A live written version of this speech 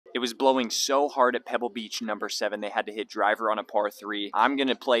was blowing so hard at Pebble Beach, number 7, they had to hit driver on a par 3. I'm going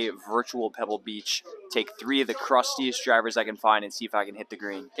to play virtual Pebble Beach, take 3 of the crustiest drivers I can find and see if I can hit the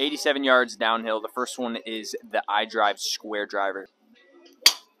green. 87 yards downhill. The first one is the iDrive square driver.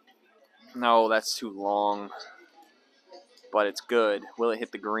 No, that's too long, but it's good. Will it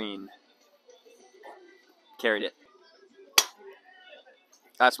hit the green? Carried it.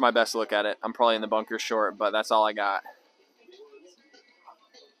 That's my best look at it. I'm probably in the bunker short, but that's all I got.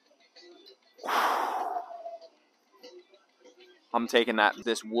 I'm taking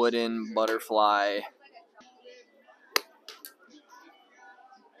this wooden butterfly.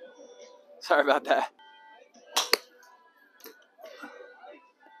 Sorry about that.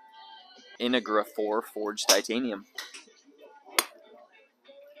 Integra 4 forged titanium.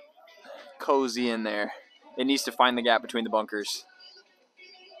 Cozy in there. It needs to find the gap between the bunkers.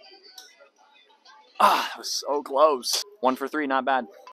 Ah, that was so close. 1 for 3, not bad.